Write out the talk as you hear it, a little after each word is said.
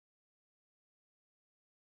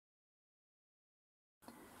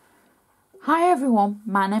Hi everyone,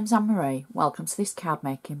 my name's Anne-Marie. Welcome to this card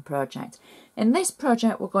making project. In this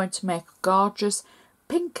project we're going to make a gorgeous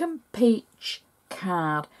pink and peach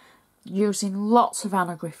card using lots of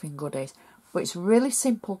Anna Griffin goodies. But it's a really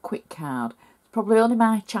simple, quick card. It's probably only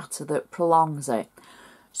my chatter that prolongs it.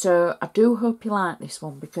 So I do hope you like this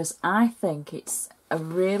one because I think it's a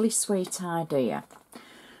really sweet idea.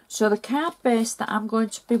 So the card base that I'm going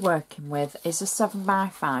to be working with is a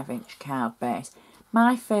 7x5 inch card base.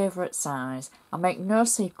 My favourite size. I make no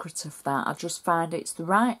secret of that. I just find it's the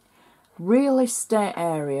right real estate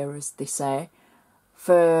area, as they say,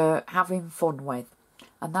 for having fun with.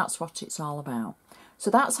 And that's what it's all about. So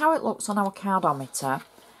that's how it looks on our cardometer.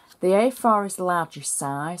 The A4 is the largest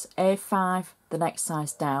size, A5 the next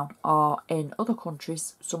size down, or in other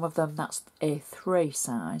countries, some of them, that's A3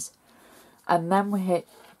 size. And then we hit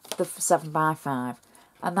the 7x5,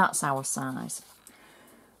 and that's our size.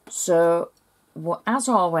 So as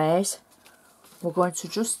always, we're going to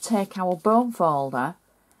just take our bone folder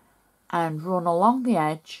and run along the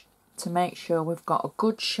edge to make sure we've got a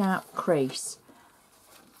good sharp crease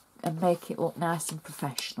and make it look nice and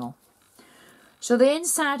professional. So the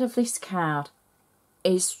inside of this card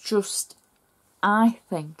is just, I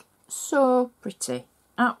think, so pretty.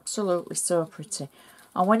 Absolutely so pretty.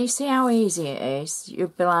 And when you see how easy it is, you'll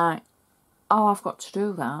be like, oh, I've got to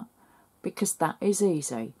do that, because that is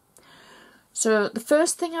easy. So the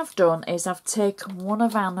first thing I've done is I've taken one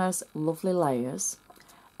of Anna's lovely layers,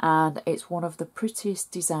 and it's one of the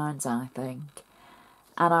prettiest designs, I think,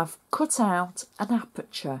 and I've cut out an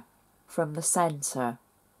aperture from the centre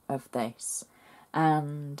of this,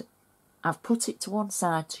 and I've put it to one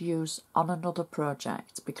side to use on another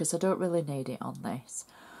project because I don't really need it on this.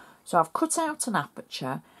 So I've cut out an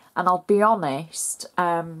aperture, and I'll be honest,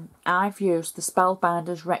 I've used the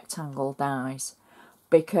Spellbinders rectangle dies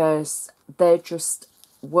because they just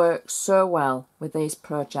work so well with these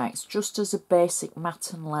projects, just as a basic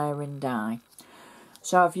matte and layering die.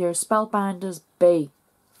 So I've used Spellbinders B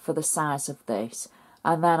for the size of this,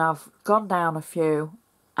 and then I've gone down a few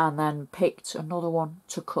and then picked another one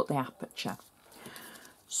to cut the aperture.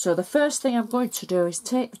 So the first thing I'm going to do is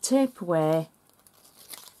take the tape away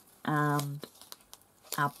and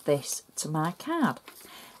add this to my card.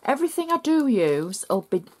 Everything I do use will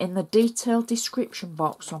be in the detailed description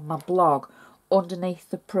box on my blog underneath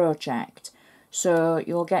the project, so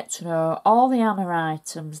you'll get to know all the Anna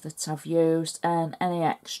items that I've used and any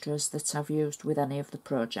extras that I've used with any of the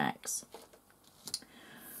projects.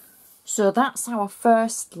 So that's our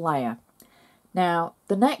first layer. Now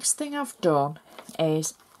the next thing I've done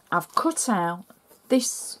is I've cut out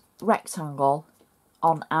this rectangle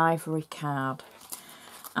on ivory card,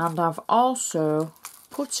 and I've also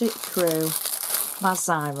put it through my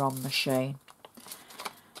Xyron machine,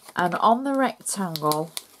 and on the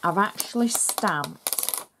rectangle I've actually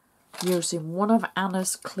stamped using one of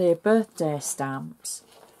Anna's clear birthday stamps,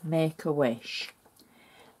 Make a Wish,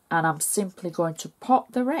 and I'm simply going to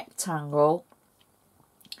pop the rectangle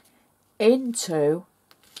into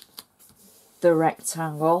the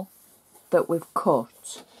rectangle that we've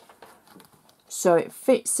cut so it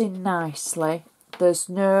fits in nicely. There's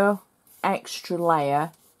no extra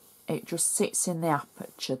layer, it just sits in the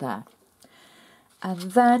aperture there.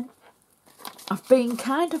 And then I've been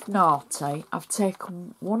kind of naughty. I've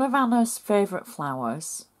taken one of Anna's favourite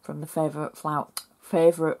flowers from the favourite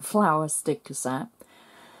flower sticker set,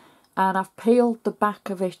 and I've peeled the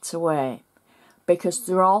back of it away because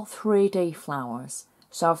they're all 3D flowers.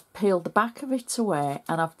 So I've peeled the back of it away,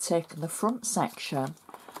 and I've taken the front section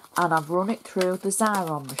and I've run it through the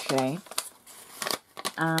Xyron machine,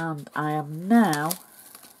 and I am now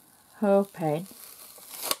hoping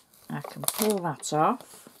I can pull that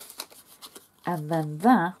off, and then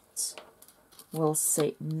that will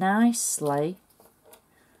sit nicely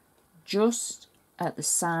just at the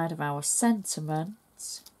side of our sentiment,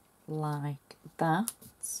 like that.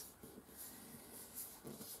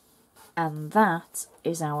 And that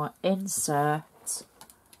is our insert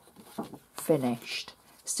finished.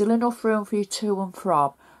 Still enough room for your to and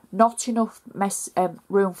fro. Not enough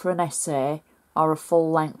room for an essay or a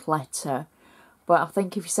full-length letter. But I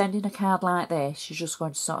think if you're sending a card like this, you're just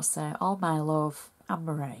going to sort of say, "Oh, my love,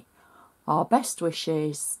 Anne-Marie," or "Best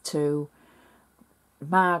wishes to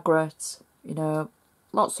Margaret," you know,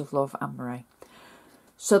 lots of love, Anne-Marie.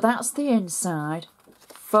 So that's the inside.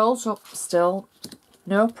 Folds up still,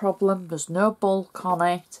 no problem, there's no bulk on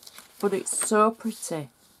it, but it's so pretty.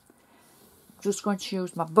 I'm just going to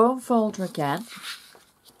use my bone folder again.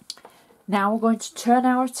 Now we're going to turn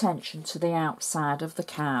our attention to the outside of the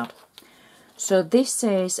card. So this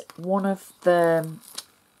is one of the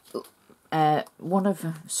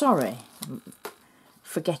sorry,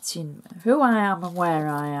 forgetting who I am and where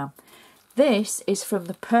I am. This is from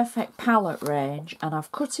the Perfect Palette range, and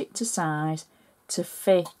I've cut it to size to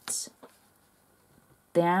fit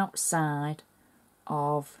the outside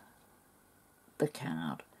of the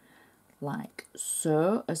card, like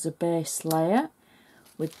so, as a base layer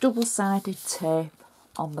with double-sided tape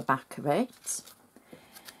on the back of it.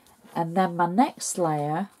 And then my next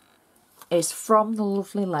layer is from the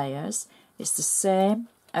Lovely Layers. It's the same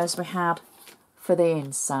as we had for the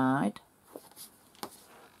inside,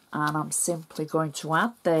 and I'm simply going to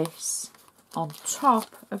add this on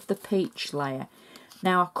top of the peach layer.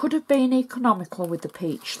 Now, I could have been economical with the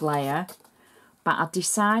peach layer, but I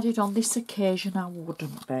decided on this occasion I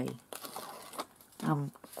wouldn't be.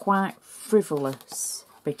 I'm quite frivolous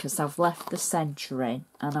because I've left the centre in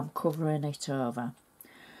and I'm covering it over.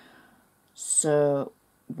 So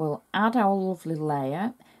we'll add our lovely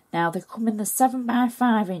layer. Now, they come in the 7 by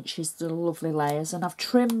 5 inches, the Lovely Layers, and I've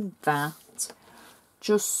trimmed that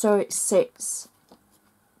just so it sits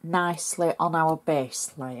nicely on our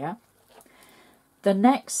base layer. The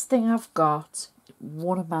next thing I've got,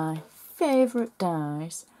 one of my favourite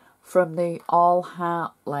dies from the All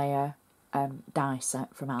Heart Layer die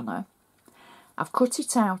set from Anna. I've cut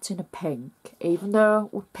it out in a pink, even though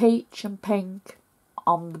we're peach and pink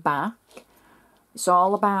on the back. It's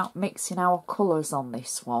all about mixing our colours on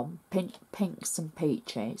this one, pinks and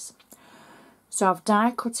peaches. So I've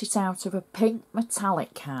die cut it out of a pink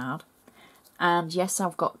metallic card, and yes,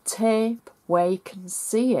 I've got tape where you can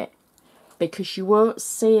see it, because you won't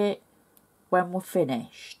see it when we're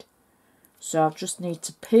finished. So I just need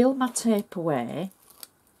to peel my tape away,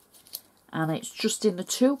 and it's just in the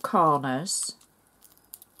 2 corners,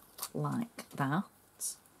 like that.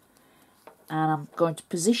 And I'm going to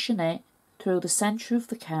position it through the centre of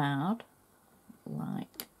the card,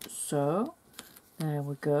 like so. There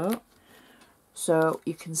we go. So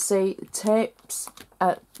you can see the tapes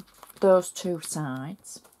at those 2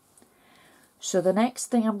 sides. So the next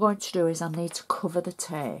thing I'm going to do is I need to cover the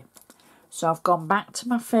tape. So I've gone back to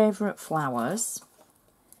my favourite flowers,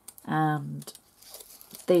 and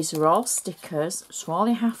these are all stickers, so all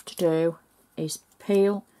you have to do is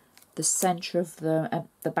peel the centre of the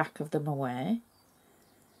back of them away.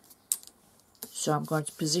 So I'm going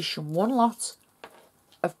to position one lot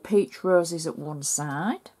of peach roses at one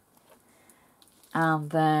side, and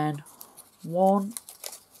then one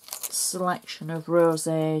selection of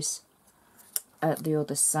roses at the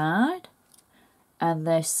other side, and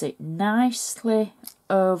they sit nicely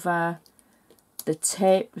over the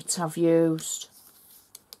tape that I've used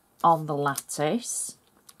on the lattice.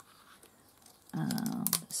 And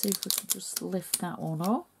see if we can just lift that one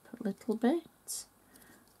up a little bit.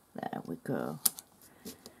 There we go.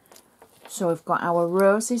 So we've got our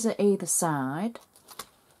roses at either side,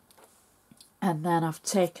 and then I've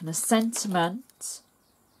taken a sentiment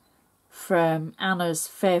from Anna's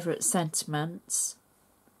favourite sentiments.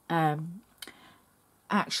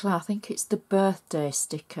 Actually, I think it's the birthday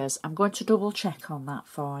stickers. I'm going to double check on that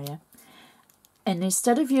for you. And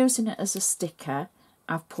instead of using it as a sticker,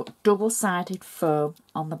 I've put double-sided foam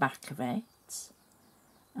on the back of it.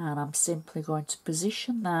 And I'm simply going to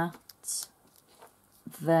position that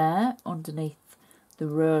there underneath the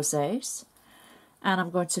roses. And I'm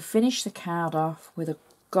going to finish the card off with a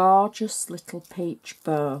gorgeous little peach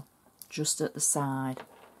bow just at the side.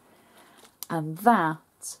 And that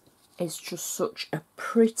is just such a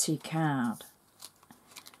pretty card.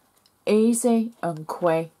 Easy and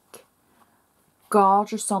quick,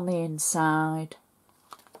 gorgeous on the inside,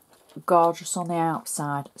 gorgeous on the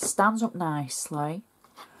outside, stands up nicely.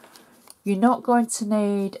 You're not going to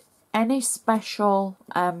need any special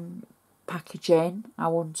packaging, I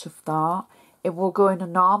wouldn't have thought. It will go in a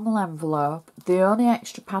normal envelope. The only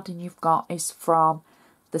extra padding you've got is from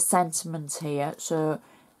the sentiment here, so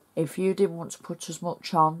if you didn't want to put as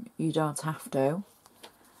much on, you don't have to.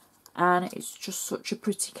 And it's just such a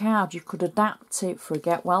pretty card. You could adapt it for a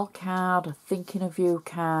Get Well card, a Thinking of You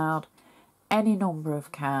card, any number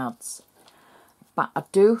of cards. But I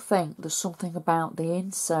do think there's something about the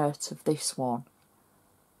insert of this one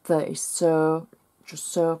that is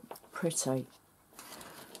just so pretty.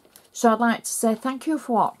 So I'd like to say thank you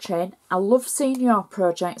for watching. I love seeing your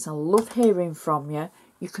projects. I love hearing from you.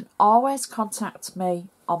 You can always contact me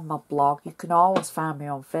on my blog. You can always find me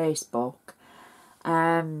on Facebook.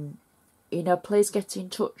 You know, please get in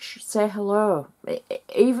touch. Say hello.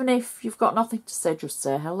 Even if you've got nothing to say, just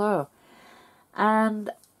say hello.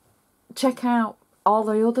 And check out all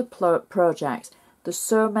the other projects. There's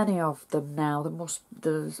so many of them now.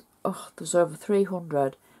 There's over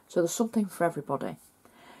 300. So there's something for everybody.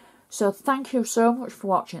 So thank you so much for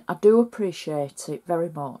watching. I do appreciate it very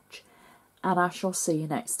much, and I shall see you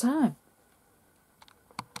next time.